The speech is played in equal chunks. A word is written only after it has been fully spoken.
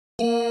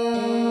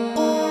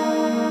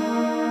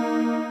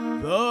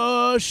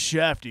The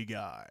Shafty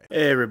Guy.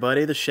 Hey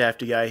everybody, the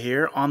Shafty Guy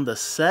here on the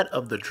set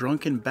of The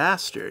Drunken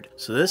Bastard.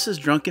 So this is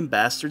Drunken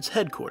Bastard's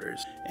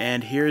headquarters,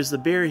 and here's the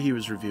beer he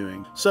was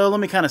reviewing. So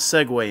let me kind of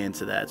segue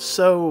into that.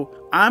 So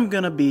I'm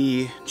gonna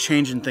be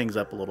changing things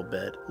up a little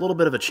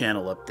bit of a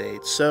channel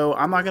update. So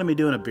I'm not gonna be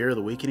doing a beer of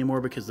the week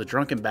anymore because the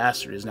Drunken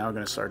Bastard is now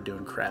gonna start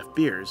doing craft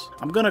beers.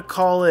 I'm gonna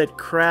call it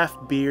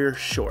Craft Beer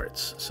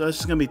Shorts. So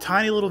this is gonna be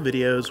tiny little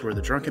videos where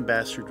the Drunken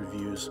Bastard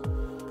reviews,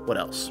 what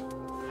else?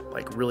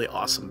 Like really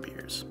awesome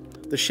beers.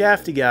 The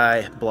Shafty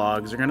Guy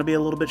blogs are going to be a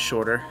little bit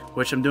shorter,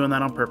 which I'm doing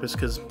that on purpose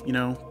because, you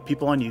know,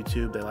 people on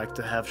YouTube, they like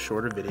to have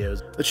shorter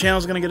videos. The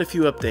channel's going to get a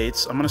few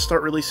updates. I'm going to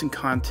start releasing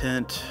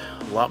content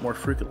a lot more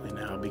frequently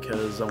now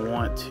because I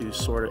want to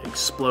sort of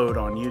explode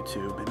on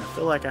YouTube, and I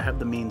feel like I have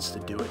the means to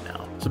do it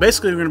now. So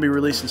basically, we're going to be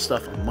releasing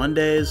stuff on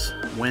Mondays,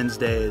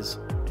 Wednesdays,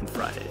 and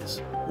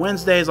Fridays.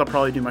 Wednesdays, I'll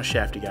probably do my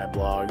Shafty Guy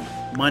blog.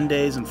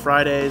 Mondays and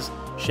Fridays,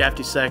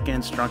 Shafty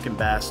Seconds, Drunken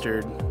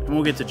Bastard, and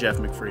we'll get to Jeff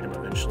McFredom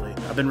eventually.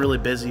 I've been really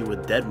busy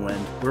with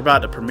Deadwind. We're about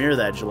to premiere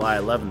that July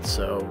 11th,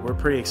 so we're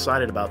pretty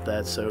excited about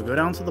that. So go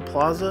down to the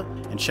plaza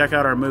and check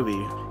out our movie.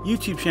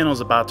 YouTube channel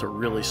is about to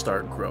really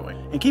start growing.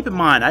 And keep in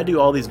mind, I do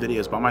all these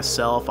videos by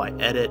myself. I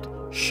edit,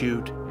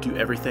 shoot, do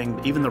everything,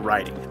 even the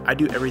writing. I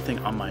do everything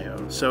on my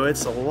own. So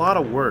it's a lot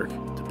of work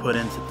to put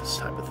into this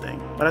type of thing.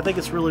 But I think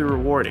it's really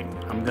rewarding.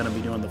 I'm going to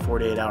be doing the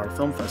 48-hour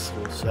film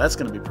festival, so that's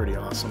going to be pretty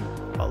awesome.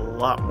 A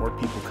lot more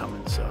people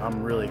coming, so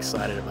I'm really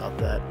excited about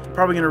that.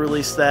 Probably going to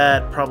release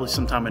that probably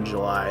sometime in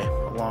July,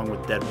 along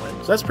with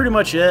Deadwind. So that's pretty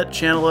much it.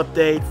 Channel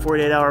update,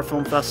 48-hour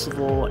film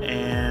festival,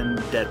 and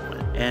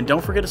Deadwind. And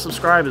don't forget to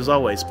subscribe as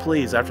always.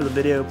 Please, after the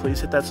video, please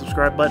hit that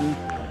subscribe button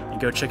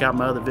and go check out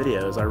my other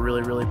videos. I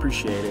really, really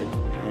appreciate it.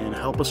 And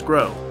help us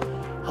grow.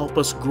 Help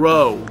us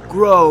grow.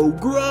 Grow.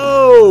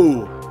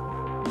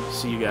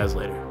 See you guys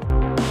later.